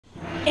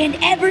And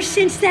ever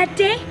since that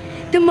day,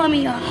 the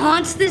mummy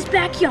haunts this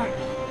backyard,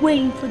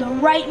 waiting for the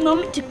right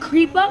moment to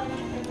creep up,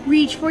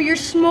 reach for your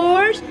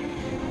s'mores,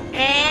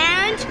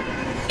 and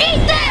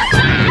eat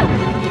them!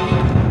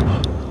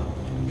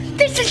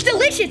 This is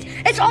delicious!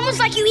 It's almost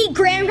like you eat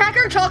graham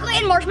cracker, chocolate,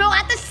 and marshmallow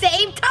at the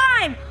same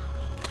time!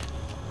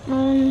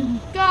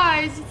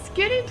 Guys, it's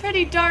getting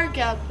pretty dark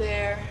out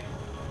there.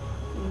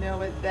 You know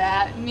what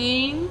that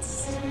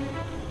means?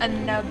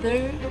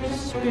 Another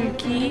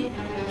spooky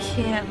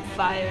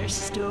campfire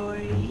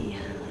story.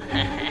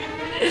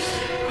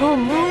 Oh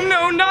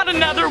no, not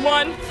another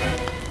one!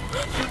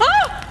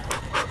 Ah!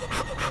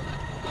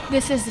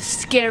 This is the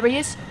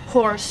scariest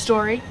horror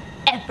story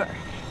ever.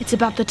 It's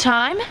about the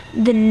time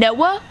that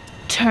Noah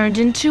turned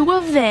into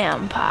a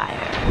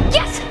vampire.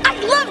 Yes! I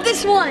love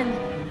this one!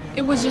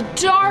 It was a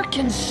dark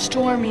and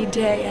stormy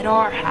day at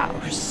our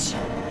house.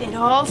 It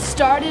all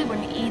started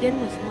when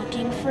Eden was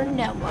looking for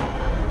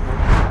Noah.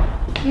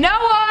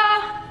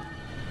 Noah!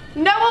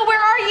 Noah,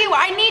 where are you?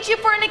 I need you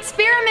for an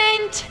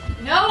experiment!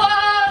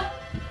 Noah!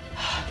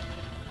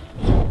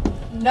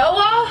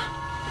 Noah?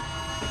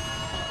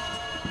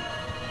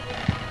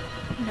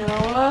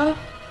 Noah?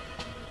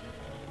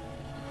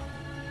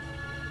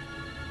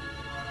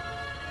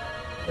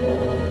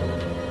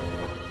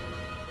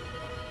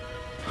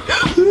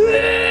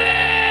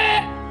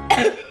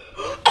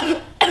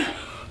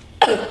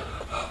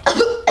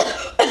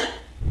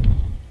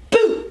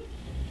 Boo!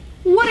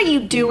 What are you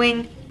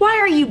doing? Why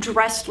are you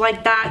dressed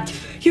like that?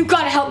 You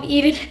gotta help me,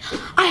 Eden.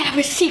 I have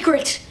a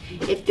secret.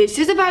 If this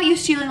is about you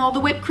stealing all the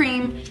whipped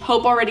cream,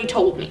 Hope already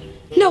told me.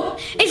 No,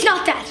 it's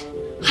not that.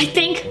 I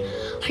think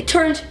I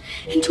turned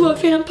into a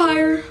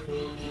vampire.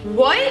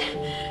 What?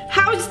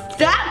 How's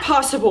that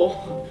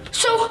possible?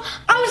 So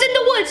I was in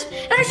the woods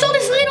and I saw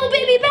this little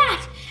baby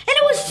bat and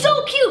it was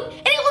so cute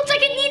and it looked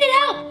like it needed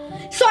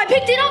help. So I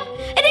picked it up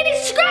and then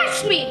it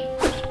scratched me.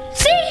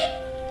 See?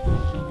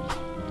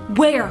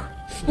 Where?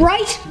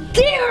 Right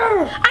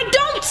there. I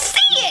don't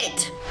see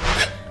it!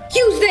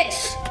 Use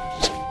this.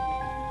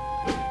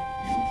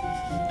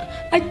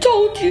 I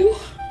told you.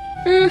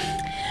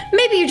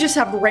 Maybe you just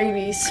have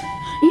rabies.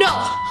 No,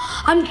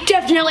 I'm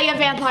definitely a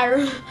vampire.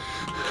 You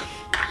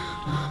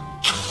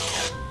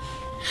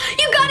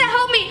gotta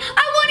help me.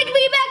 I want to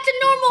be back to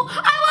normal.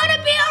 I want to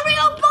be a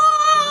real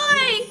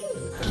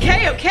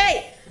boy. Okay.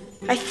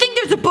 I think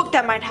there's a book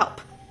that might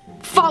help.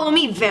 Follow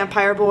me,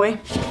 vampire boy.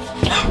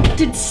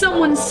 Did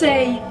someone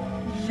say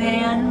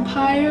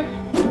vampire?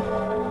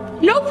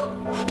 Nope.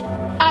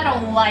 I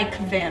don't like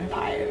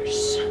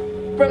vampires.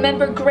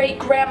 Remember Great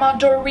Grandma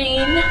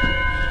Doreen?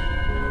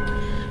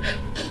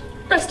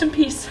 Rest in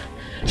peace.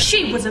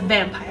 She was a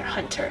vampire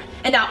hunter,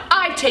 and now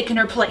I've taken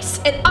her place,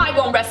 and I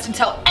won't rest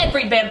until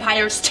every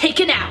vampire's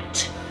taken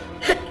out.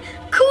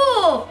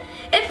 Cool.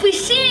 If we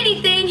see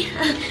anything,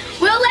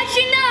 we'll let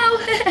you know.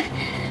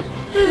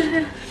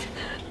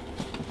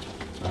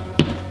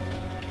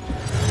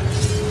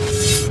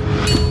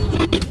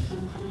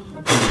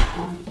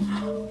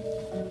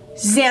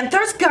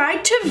 Xanthar's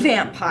Guide to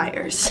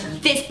Vampires.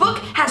 This book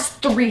has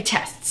 3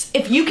 tests.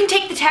 If you can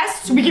take the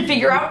tests, we can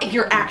figure out if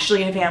you're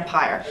actually a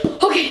vampire.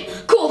 Okay,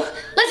 cool.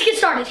 Let's get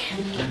started.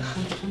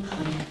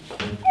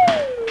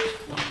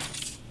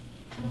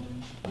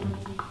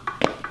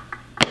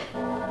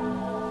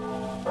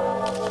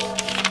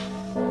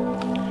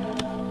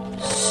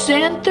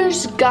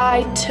 Xanthar's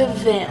Guide to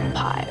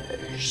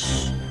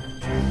Vampires.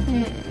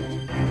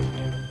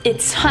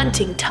 It's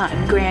hunting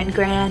time,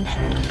 Gran.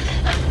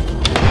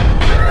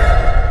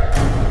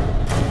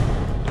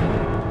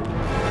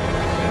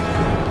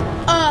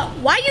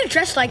 Why are you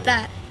dressed like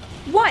that?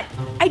 What?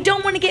 I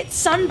don't want to get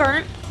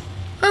sunburnt.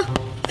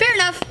 Fair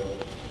enough.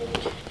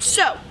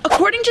 So,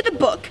 according to the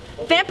book,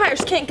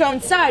 vampires can't go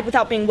inside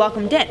without being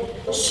welcomed in.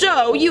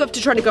 So, you have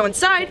to try to go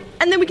inside,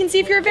 and then we can see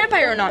if you're a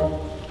vampire or not.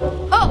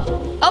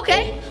 Oh,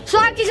 okay. So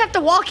I just have to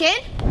walk in?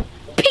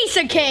 Piece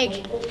of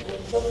cake.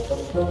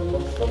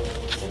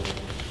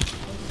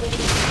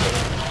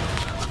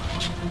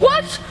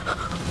 What?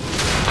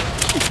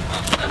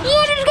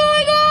 What is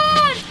going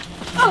on?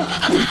 Oh,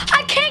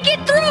 I can't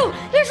get through.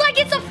 There's like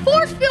it's a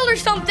force field or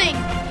something.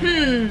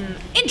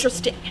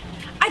 Interesting.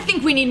 I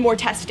think we need more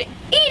testing.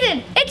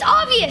 Eden, it's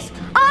obvious.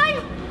 I'm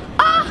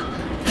a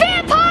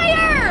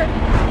vampire.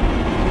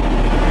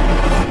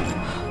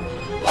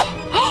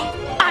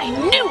 I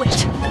knew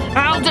it!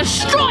 I'll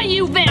destroy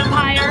you,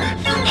 vampire!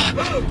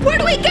 Where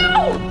do we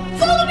go?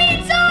 Follow me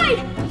inside.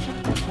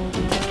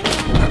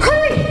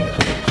 Hurry.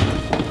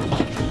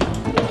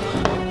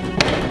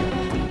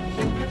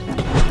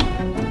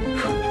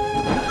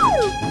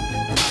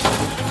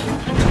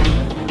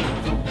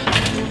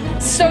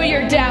 So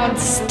you're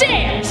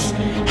downstairs!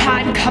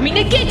 I'm coming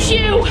to get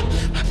you!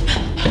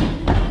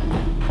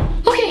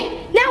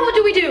 Okay, now what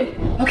do we do?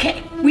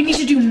 Okay, we need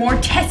to do more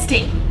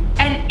testing.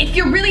 And if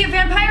you're really a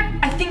vampire,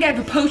 I think I have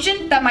a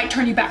potion that might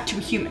turn you back to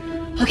a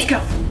human. Let's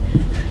go.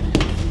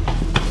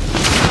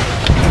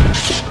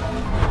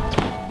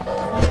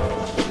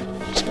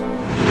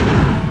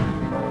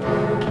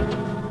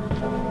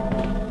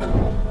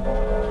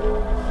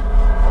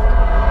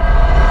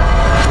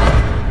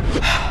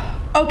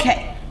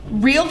 Okay,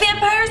 real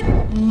vampires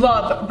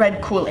love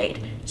red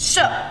Kool-Aid.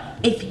 So,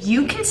 if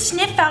you can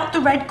sniff out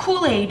the red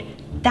Kool-Aid,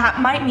 that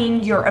might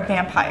mean you're a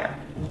vampire.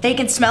 They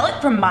can smell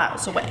it from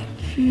miles away.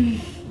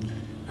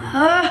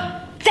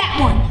 That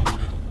one.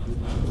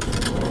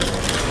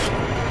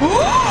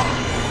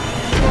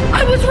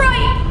 I was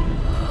right.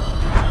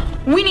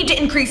 We need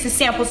to increase the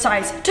sample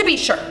size to be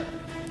sure.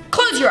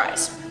 Close your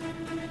eyes.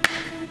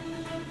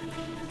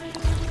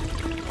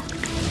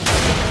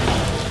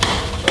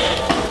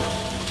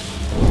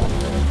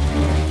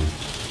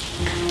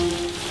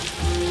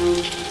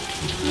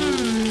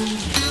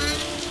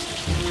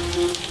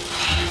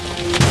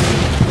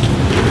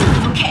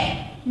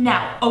 Okay,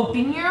 now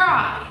open your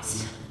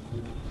eyes.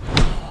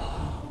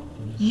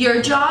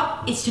 Your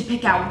job is to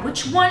pick out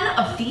which one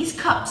of these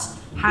cups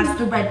has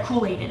the red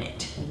Kool-Aid in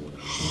it.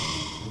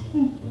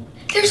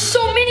 There's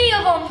so many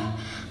of them.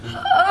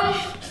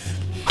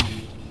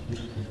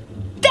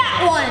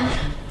 That one.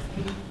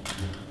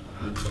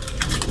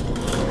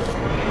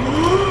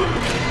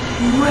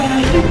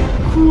 Red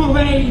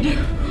Kool-Aid.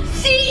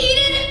 See,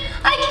 Eden?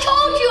 I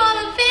told you I'm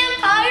a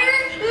vampire.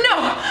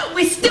 No,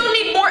 we still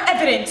need more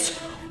evidence.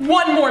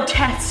 One more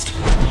test.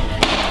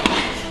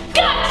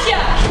 Gotcha!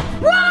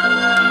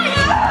 Run!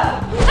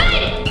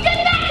 Hey,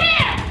 get back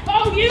here!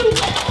 Oh, you!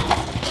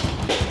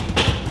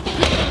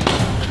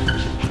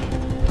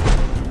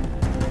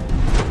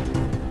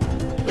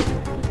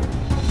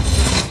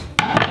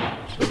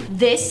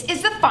 This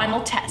is the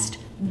final test.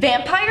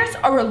 Vampires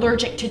are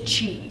allergic to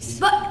cheese.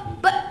 But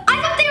I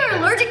thought they were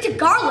allergic to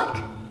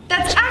garlic.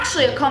 That's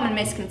actually a common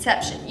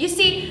misconception. You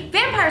see,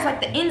 vampires like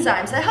the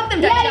enzymes that help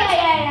them digest.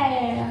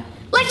 Yeah.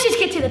 Let's just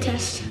get to the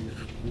test.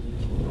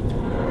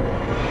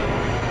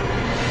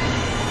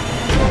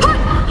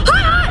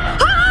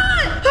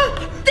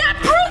 That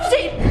proves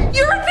it!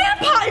 You're a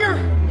vampire!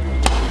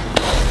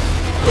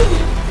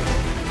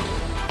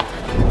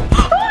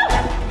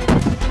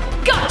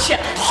 Gotcha!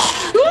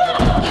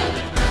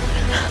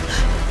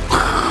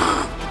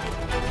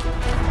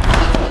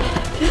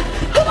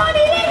 Come on,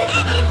 Eden!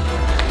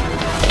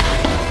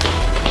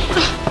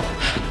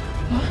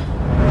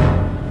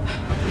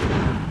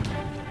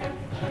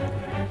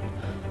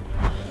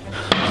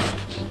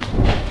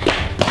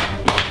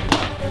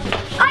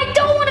 I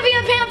don't want to be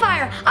a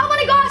vampire. I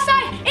want to go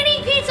outside and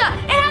eat pizza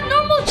and have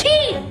normal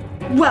cheese.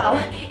 Well,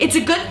 it's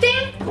a good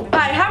thing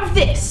I have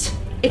this.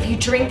 If you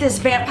drink this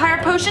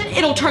vampire potion,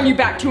 it'll turn you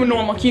back to a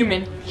normal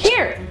human.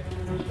 Here.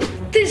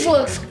 This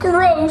looks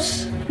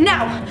gross.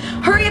 Now,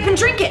 hurry up and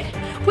drink it.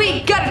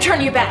 We gotta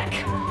turn you back.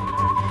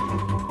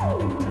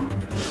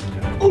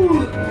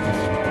 Ooh.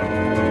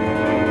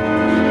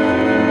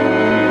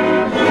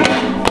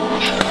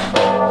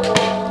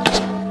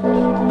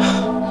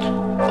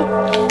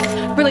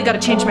 Really gotta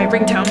change my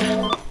ringtone.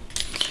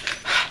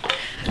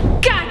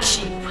 Got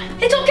you.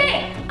 It's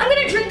okay. I'm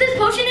gonna drink this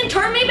potion and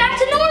turn me back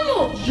to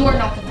normal. You're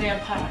not the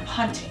vampire I'm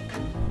hunting.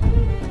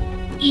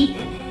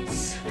 Eden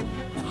is.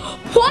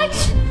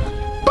 What?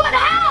 But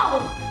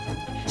how?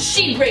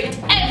 She rigged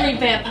every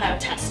vampire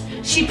test.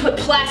 She put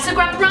plastic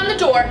wrap around the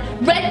door,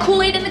 red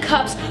Kool-Aid in the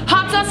cups,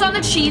 hot sauce on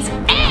the cheese,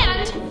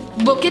 and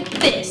look at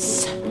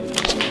this.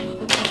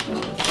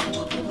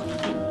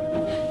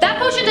 That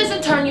potion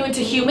doesn't turn you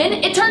into human,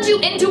 it turns you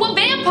into a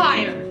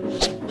vampire.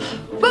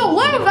 But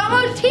what about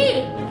my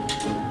tea?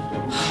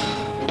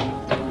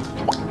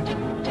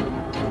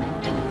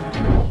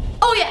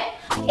 Oh yeah,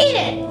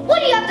 Eden, what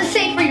do you have to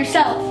say for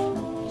yourself?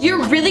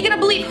 You're really gonna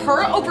believe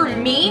her over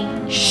me?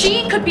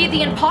 She could be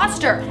the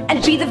imposter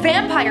and be the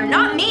vampire,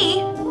 not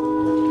me.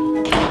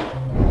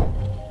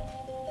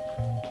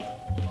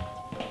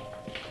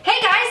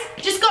 Hey guys,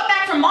 just got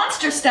back from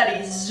monster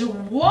studies.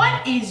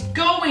 What is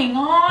going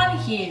on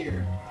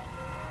here?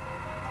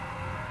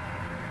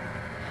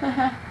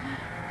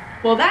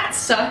 Well, that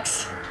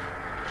sucks.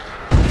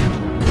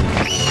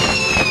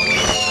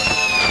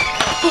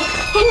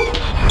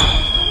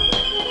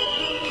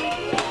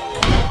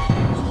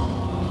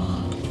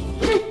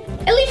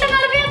 At least I'm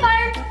not a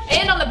vampire.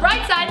 And on the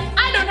bright side,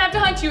 I don't have to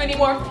hunt you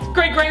anymore.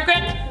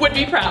 Great-great-great would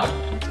be proud.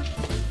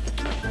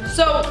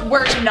 So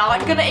we're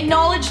not gonna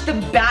acknowledge the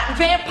bat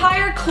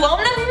vampire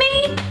clone of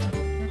me?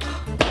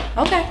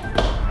 Okay.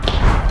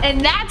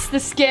 And that's the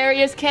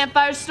scariest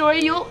campfire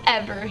story you'll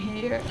ever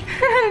hear.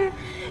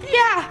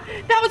 Yeah,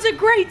 that was a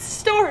great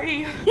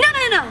story.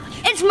 No.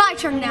 It's my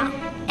turn now.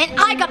 And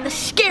I got the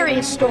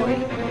scariest story.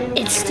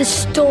 It's the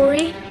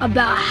story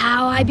about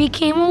how I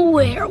became a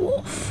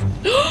werewolf.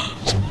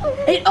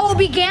 It all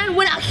began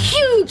when a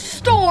huge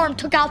storm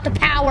took out the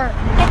power.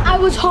 And I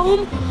was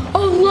home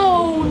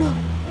alone.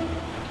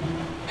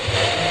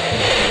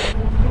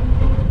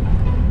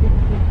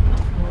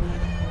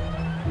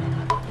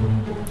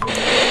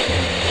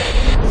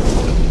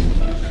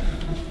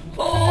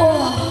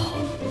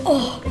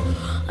 Oh,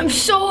 I'm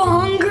so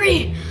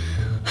hungry.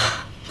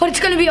 But it's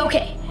gonna be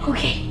okay.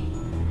 Okay.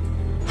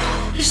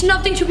 There's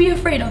nothing to be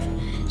afraid of.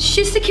 It's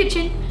just the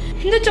kitchen,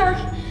 in the dark,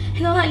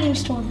 and a lightning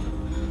storm.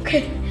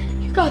 Okay,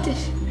 you got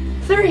this.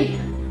 3,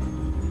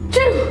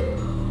 2,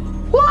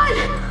 1.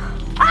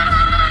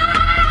 Ah!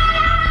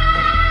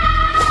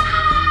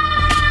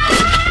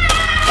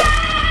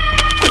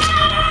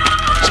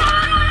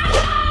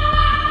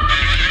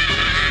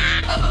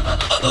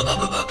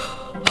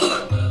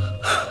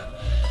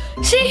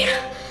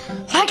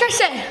 Like I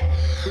said,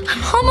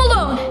 I'm home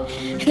alone,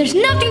 and there's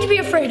nothing to be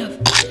afraid of.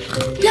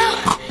 Now,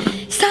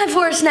 it's time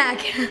for a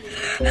snack.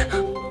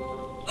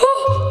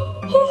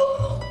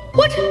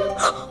 What?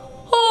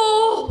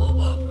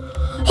 Oh,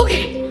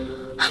 okay.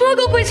 I'm gonna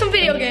go play some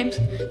video games,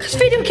 because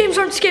video games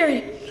aren't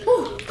scary.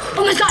 Oh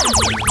my God.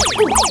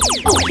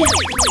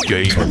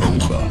 Yeah. Game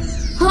over.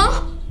 Huh?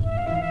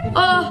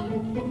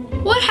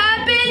 What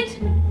happened?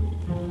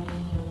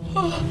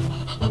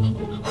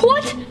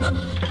 What?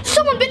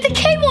 Someone bit the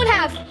cable in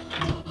half.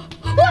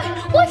 What?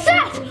 What's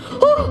that?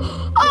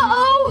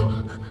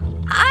 Uh-oh.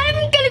 I'm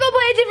gonna go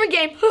play a different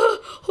game.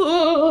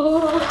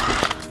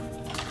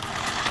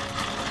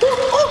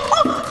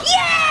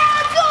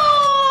 Yeah!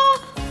 Goal!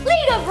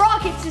 League of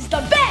Rockets is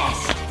the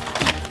best.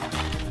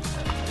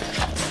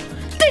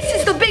 This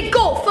is the big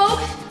goal,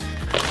 folks.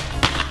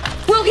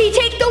 Will he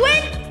take the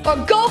win or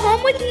go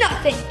home with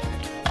nothing?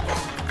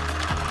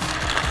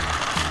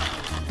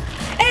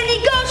 And he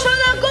goes for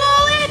the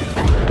goal and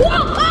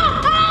whoa!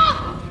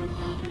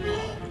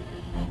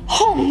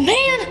 Oh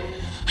man,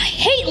 I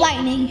hate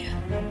lightning.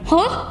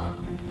 Huh?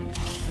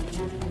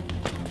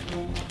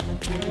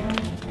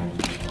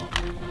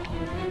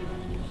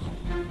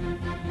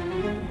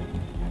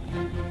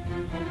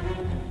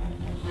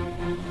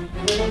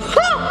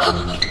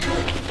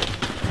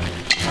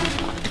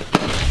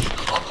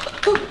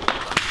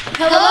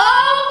 Hello?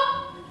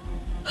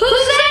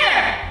 Who's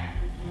there?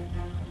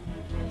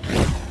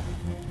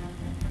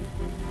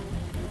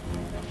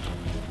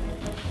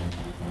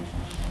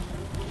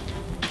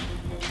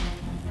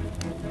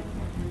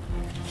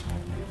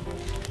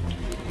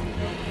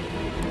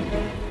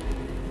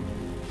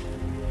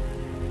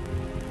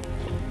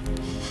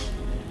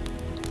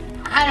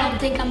 I don't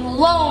think I'm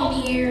alone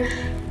here.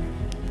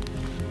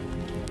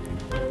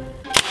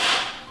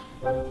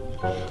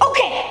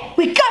 Okay,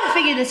 we gotta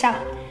figure this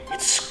out.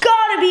 It's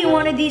gotta be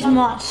one of these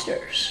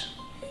monsters.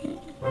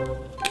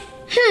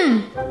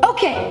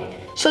 Okay,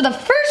 so the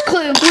first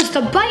clue was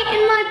the bite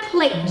in my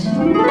plate.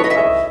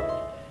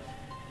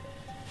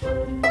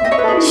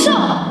 So,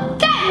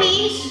 that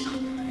means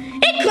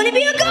it couldn't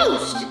be a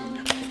ghost.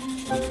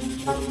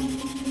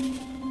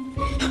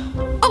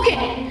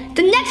 Okay,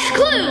 the next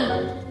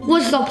clue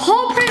was the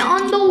paw print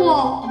on the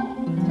wall.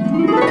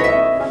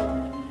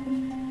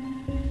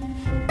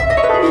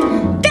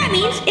 That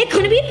means it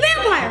couldn't be a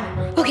vampire.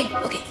 Okay.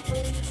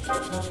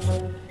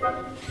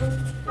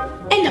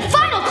 And the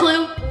final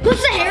clue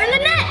was the hair in the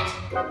net.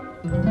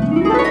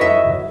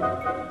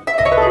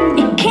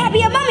 It can't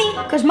be a mummy,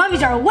 because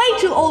mummies are way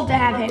too old to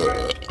have hair.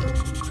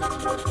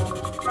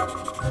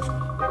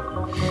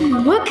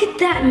 What could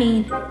that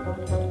mean?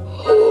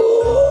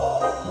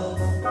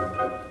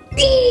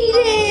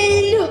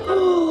 Eden!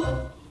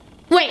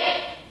 Wait,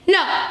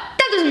 no,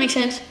 that doesn't make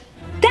sense.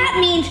 That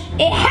means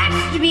it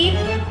has to be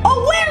a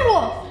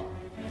werewolf.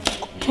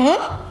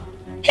 Huh?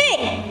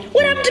 Hey,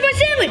 what happened to my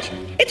sandwich?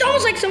 It's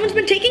almost like someone's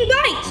been taking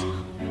bites.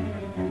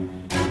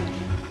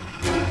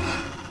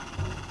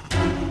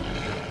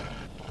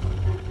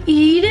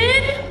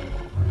 Eden?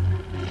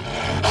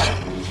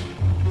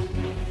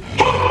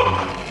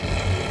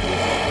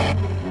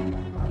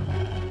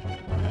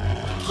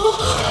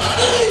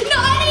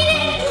 Not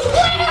Eden!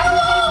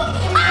 Werewolf!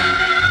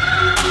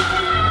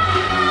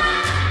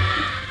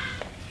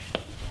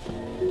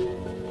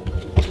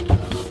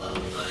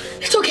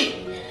 It's okay.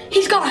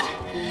 He's gone.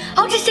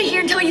 I'll just stay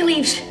here until he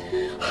leaves.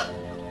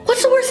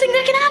 What's the worst thing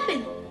that can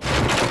happen?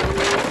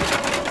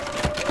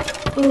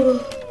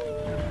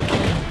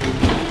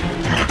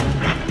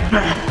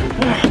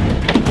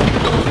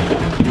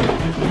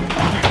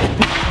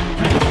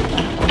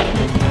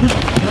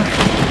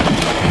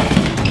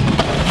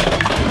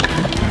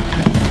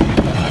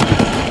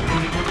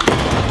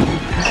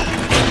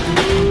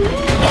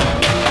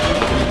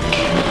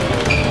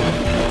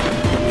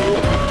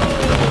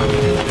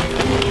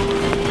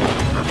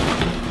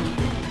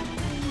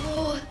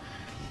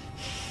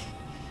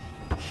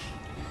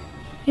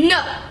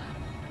 No,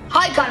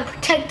 I gotta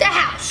protect the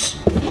house.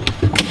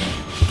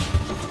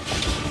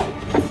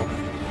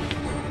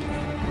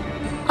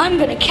 I'm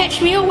gonna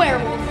catch me a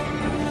werewolf.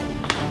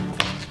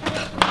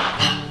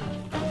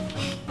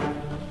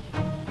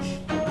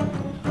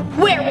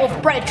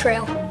 Werewolf bread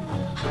trail.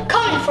 I'm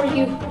coming for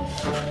you.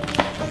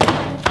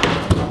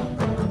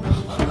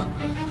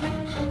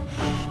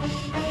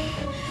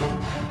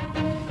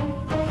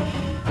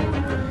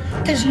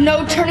 There's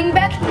no turning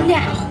back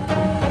now.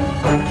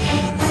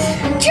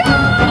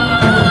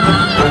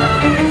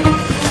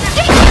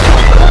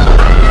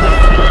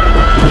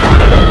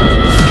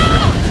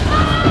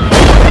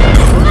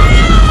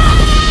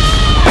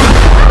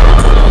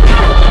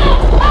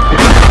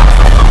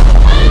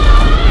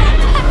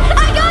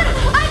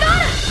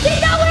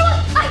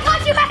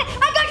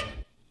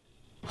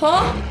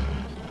 Huh?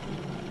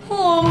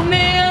 Oh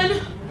man.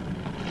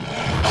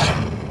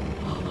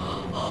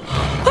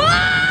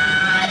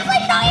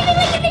 Please don't even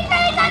look at me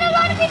friends. I don't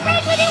want to be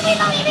friends with you. Please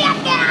don't leave me up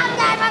there. I'm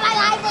done for my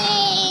life,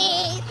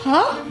 please.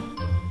 Huh?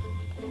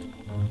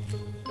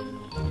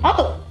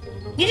 Oh,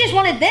 you just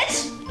wanted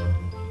this?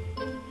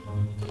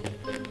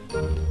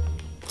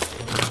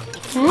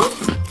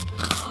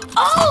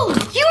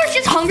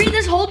 hungry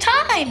this whole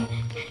time.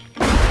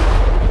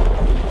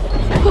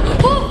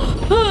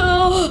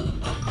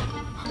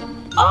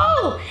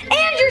 Oh,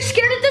 and you're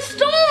scared of the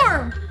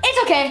storm. It's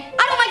okay,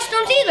 I don't like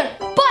storms either.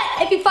 But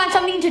if you find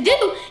something to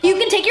do, you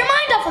can take your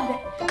mind off of it.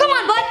 Come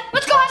on, bud,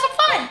 let's go have some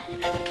fun.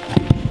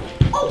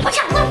 Oh, watch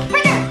out, look,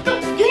 right there.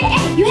 You hit A,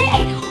 you hit A.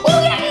 Oh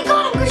yeah, you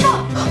got him, good job.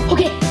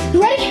 Okay, you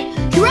ready?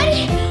 You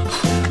ready?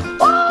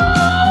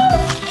 Oh,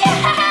 yeah!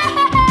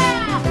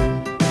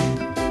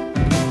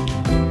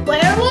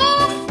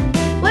 Werewolf,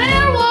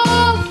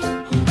 werewolf.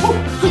 Oh,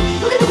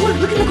 look at the corner,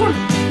 look at the corner.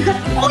 You got,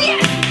 oh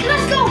yeah,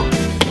 let's go.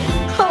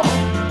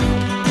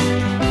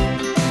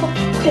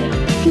 Okay,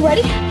 you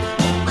ready?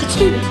 Let's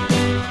do this.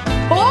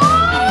 Oh,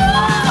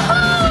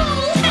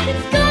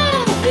 let's go!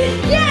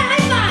 Yeah,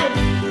 high five!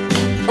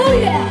 Oh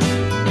yeah!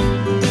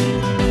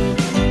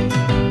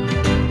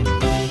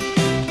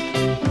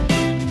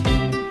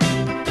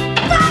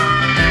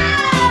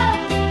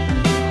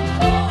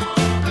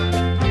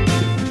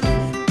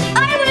 I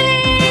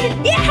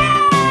win!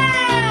 Yeah!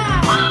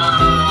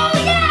 Oh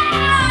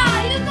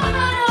yeah! You got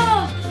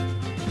him!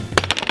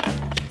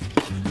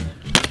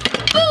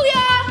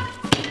 Booyah!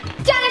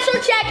 Dinosaur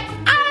check!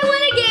 I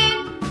win again!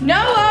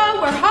 Noah,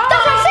 we're home.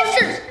 That's my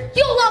sisters!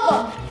 You'll love them!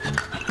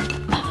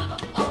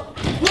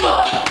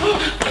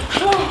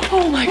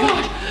 Oh my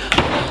God.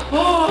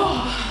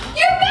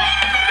 You're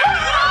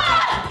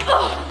back!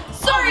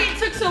 Sorry it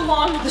took so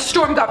long. The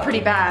storm got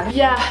pretty bad.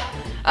 Yeah.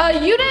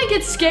 You didn't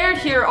get scared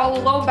here all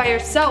alone by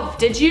yourself,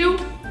 did you?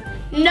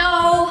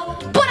 No,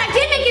 but I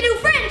did make a new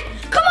friend.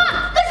 Come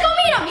on, let's go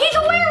meet him. He's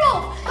a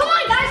werewolf. Come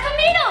on, guys, come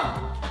meet him.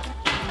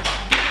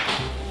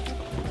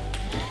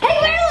 Hey,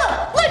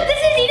 werewolf! Look, this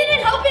is Eden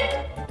and Hope.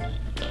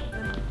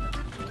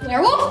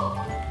 Werewolf?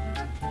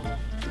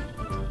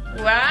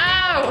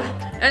 Wow,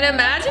 an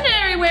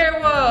imaginary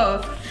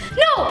werewolf.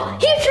 No,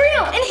 he's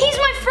real, and he's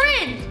my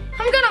friend.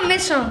 I'm gonna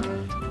miss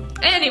him.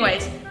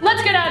 Anyways,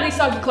 let's get out of these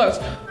soggy clothes.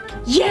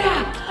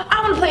 Yeah,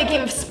 I want to play a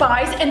game of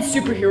spies and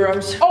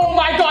superheroes. Oh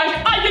my gosh,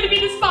 I'm gonna be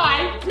the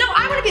spy. No,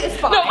 I want to be the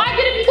spy. No, I'm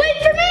gonna be. Wait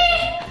for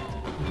me!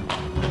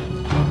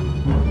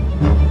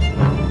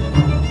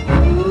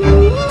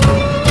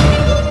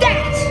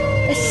 That's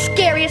the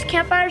scariest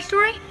campfire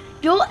story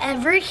you'll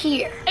ever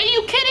hear. Are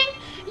you kidding?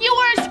 You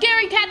were a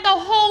scary cat the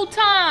whole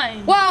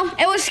time. Well,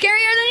 it was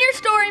scarier than your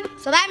story,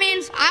 so that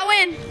means I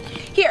win.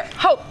 Here,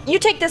 Hope, you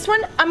take this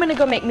one. I'm gonna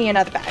go make me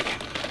another bag.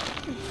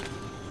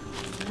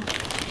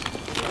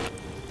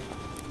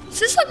 Does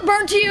this look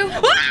burnt to you?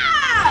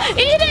 Ah!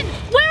 Eden,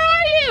 where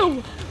are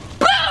you?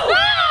 Boo!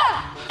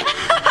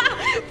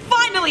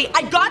 Finally,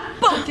 I got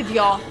both of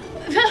y'all.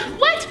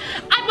 What?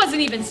 I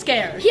wasn't even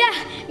scared. Yeah,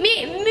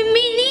 me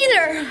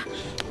neither.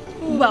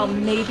 Well,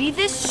 maybe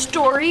this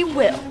story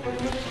will.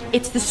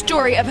 It's the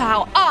story of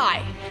how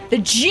I, the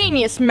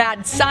genius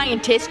mad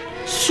scientist,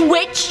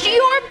 switched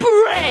your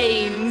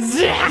brains.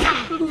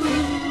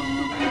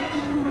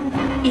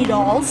 It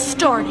all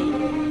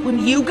started when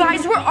you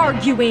guys were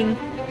arguing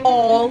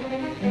all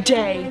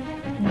day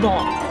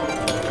long.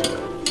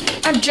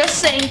 I'm just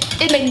saying,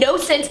 it made no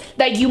sense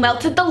that you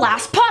melted the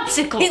last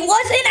popsicle. It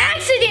was an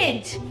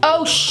accident.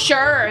 Oh,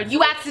 sure.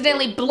 You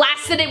accidentally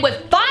blasted it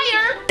with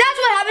fire. That's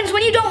what happens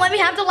when you don't let me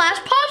have the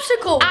last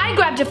popsicle. I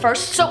grabbed it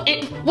first, so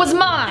it was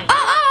mine.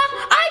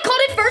 I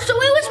called it first, so it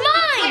was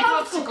mine.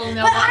 Popsicle,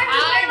 no. But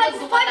I'm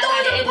just like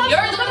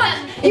You're the one.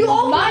 You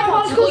all My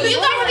popsicle. Will you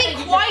guys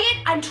be quiet?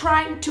 I'm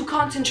trying to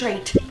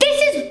concentrate.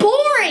 This is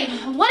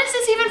boring. What is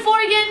this even for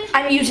again?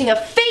 I'm using a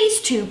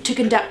phase tube to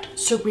conduct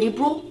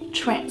cerebral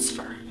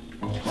transfer.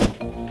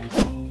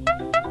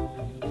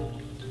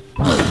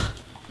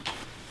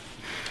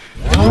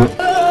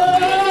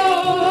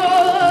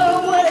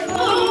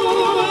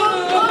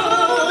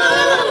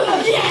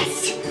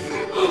 Yes!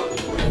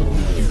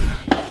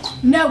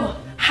 Noah,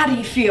 how do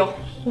you feel?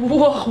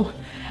 Whoa,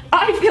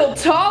 I feel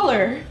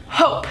taller.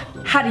 Hope,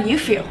 how do you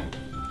feel?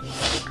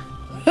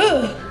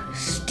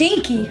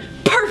 Stinky.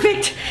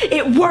 Perfect!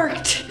 It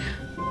worked!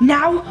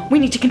 Now we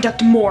need to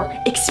conduct more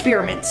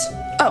experiments.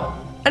 Oh,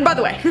 and by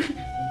the way,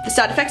 the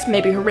side effects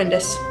may be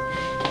horrendous.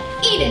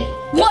 Eden,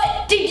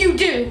 what did you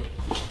do?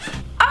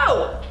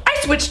 Oh, I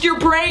switched your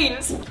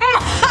brains.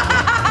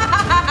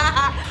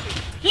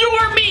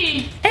 You're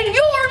me. And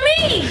you're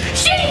me.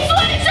 She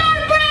switched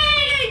our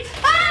brains.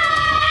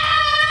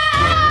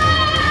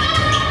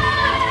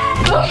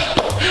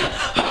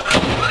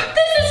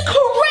 This is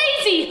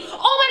crazy.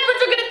 All my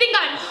friends are gonna think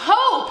I'm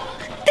Hope.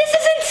 This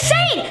is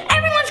insane.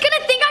 Everyone's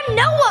gonna think I'm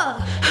Noah.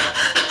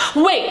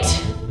 Wait.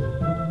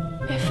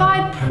 If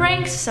I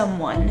prank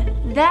someone,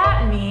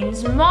 that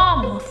means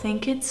Mom will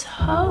think it's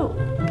Hope.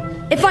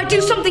 If I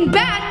do something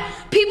bad,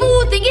 people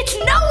will think it's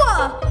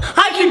Noah.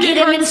 I can get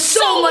him in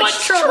so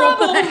much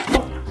trouble.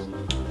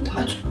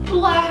 That's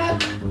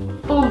black.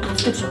 Oh,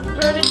 it's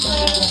already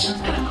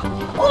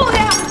Oh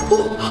yeah.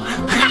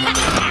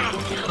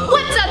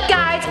 What's up,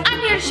 guys? I'm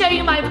here to show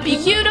you my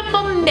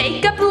beautiful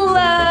makeup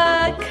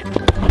look.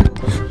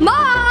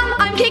 Mom,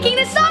 I'm kicking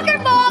the soccer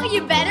ball.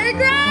 You better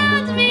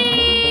ground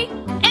me.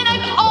 And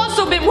I've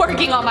also been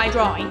working on my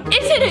drawing.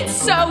 Isn't it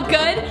so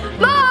good?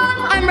 Mom,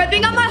 I'm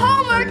ripping on my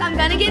homework. I'm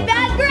gonna get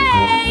bad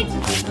grades.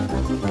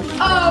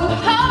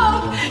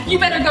 Oh, you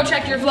better go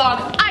check your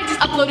vlog. I just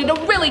uploaded a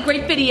really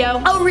great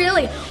video. Oh,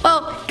 really?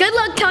 Well, good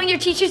luck telling your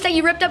teachers that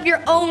you ripped up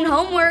your own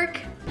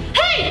homework.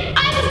 Hey,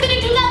 I was gonna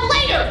do that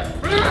later.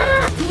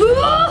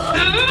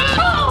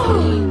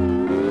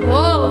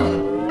 Whoa.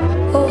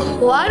 Oh,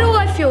 why do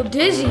I feel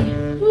dizzy?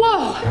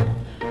 Whoa,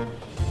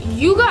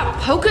 you got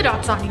polka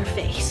dots on your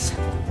face.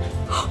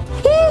 Oh,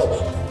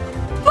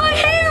 my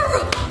hair!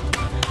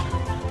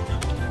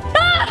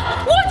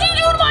 Ah, what'd you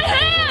do to my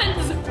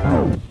hands?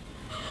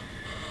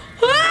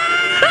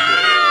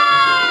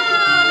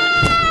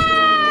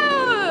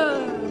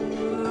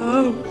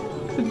 Oh,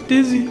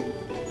 dizzy.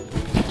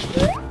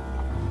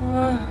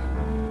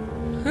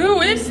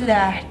 Who is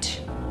that?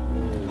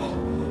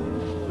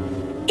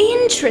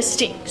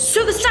 Interesting.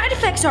 So the side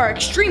effects are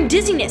extreme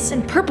dizziness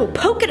and purple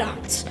polka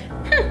dots.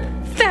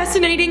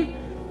 Fascinating.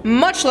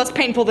 Much less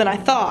painful than I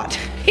thought.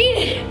 Eat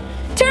it.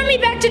 Turn me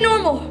back to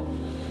normal.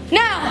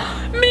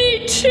 Now.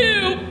 Me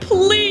too,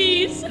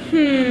 please.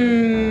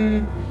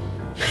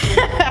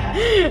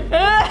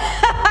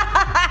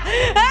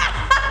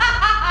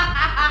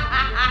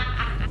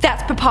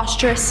 That's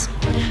preposterous.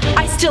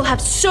 I still have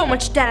so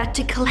much data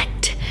to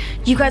collect.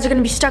 You guys are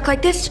gonna be stuck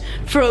like this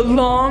for a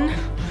long,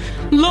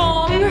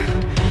 long,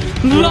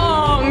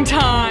 long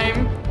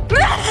time.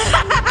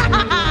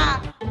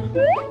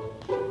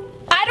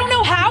 I don't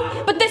know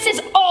how, but this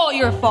is all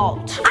your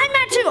fault. I'm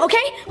mad too,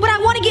 okay? But I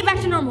want to get back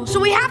to normal, so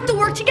we have to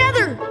work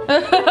together.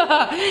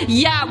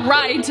 Yeah,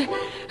 right.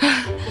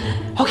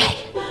 Okay.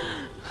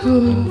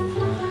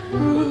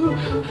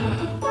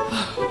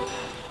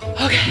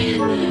 Okay.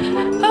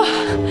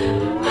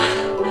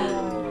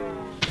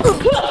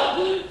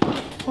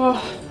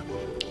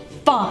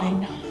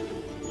 Fine.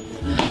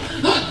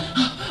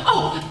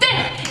 Oh,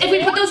 there! If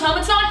we put those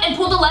helmets on and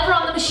pull the lever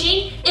on the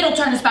machine, it'll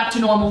turn us back to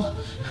normal.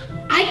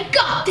 I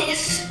got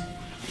this.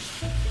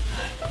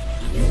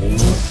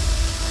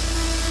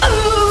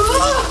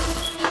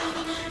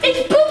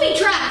 It's booby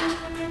trapped.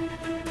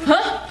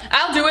 Huh?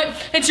 I'll do it.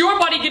 It's your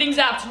body getting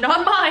zapped,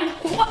 not mine.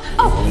 What?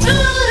 Oh.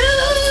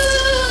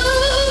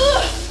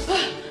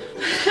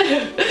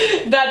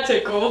 That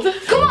tickled.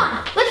 Come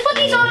on, let's put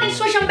these on and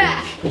switch them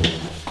back.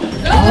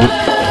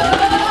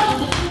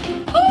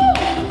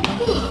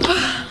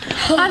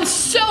 I'm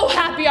so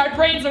happy our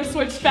brains are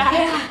switched back.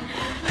 Yeah.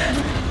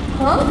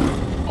 Huh?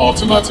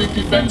 Automatic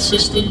defense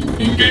system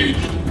engaged.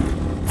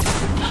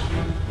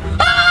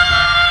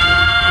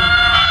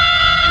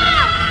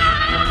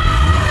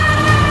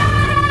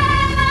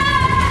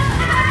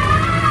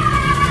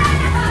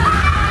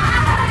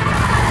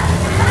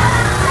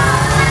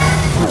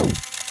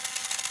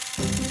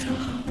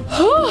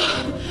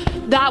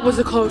 That was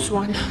a close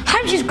one.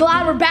 I'm just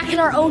glad we're back in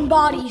our own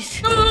bodies.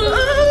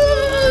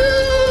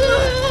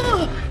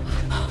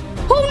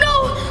 Oh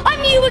no,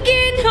 I'm you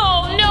again.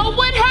 Oh no,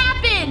 what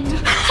happened?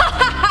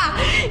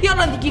 Y'all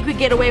don't think you could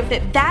get away with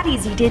it that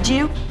easy, did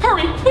you?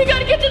 Hurry, we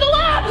gotta get to the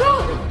lab.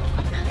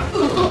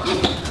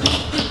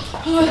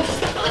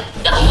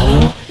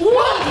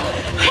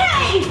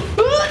 Hey!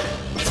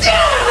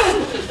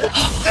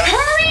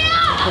 Hurry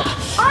up!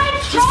 I'm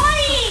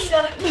trying!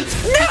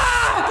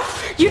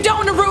 You don't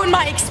want to ruin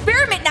my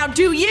experiment now,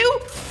 do you?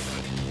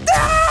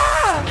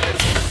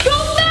 Go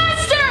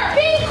faster!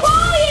 Be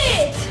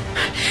quiet!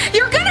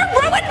 You're gonna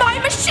ruin my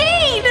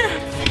machine!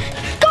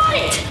 Got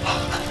it!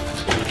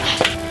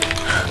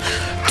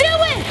 Do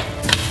it!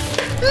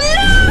 No!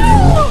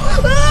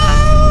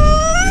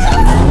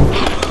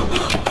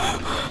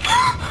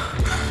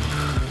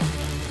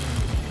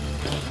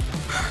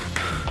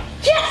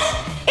 Yes!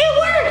 It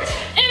worked!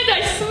 And I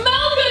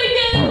smell good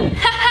again!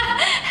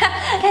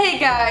 Hey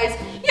guys,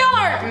 y'all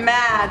aren't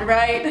mad,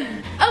 right?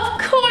 Of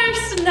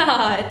course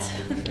not.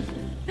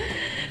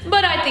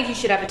 But I think you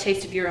should have a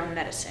taste of your own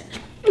medicine.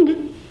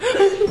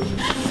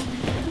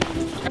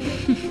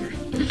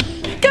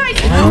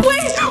 Guys,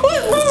 wait!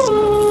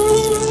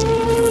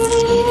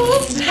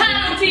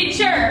 Hello,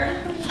 teacher!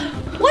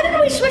 What did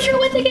we switch her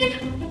with again?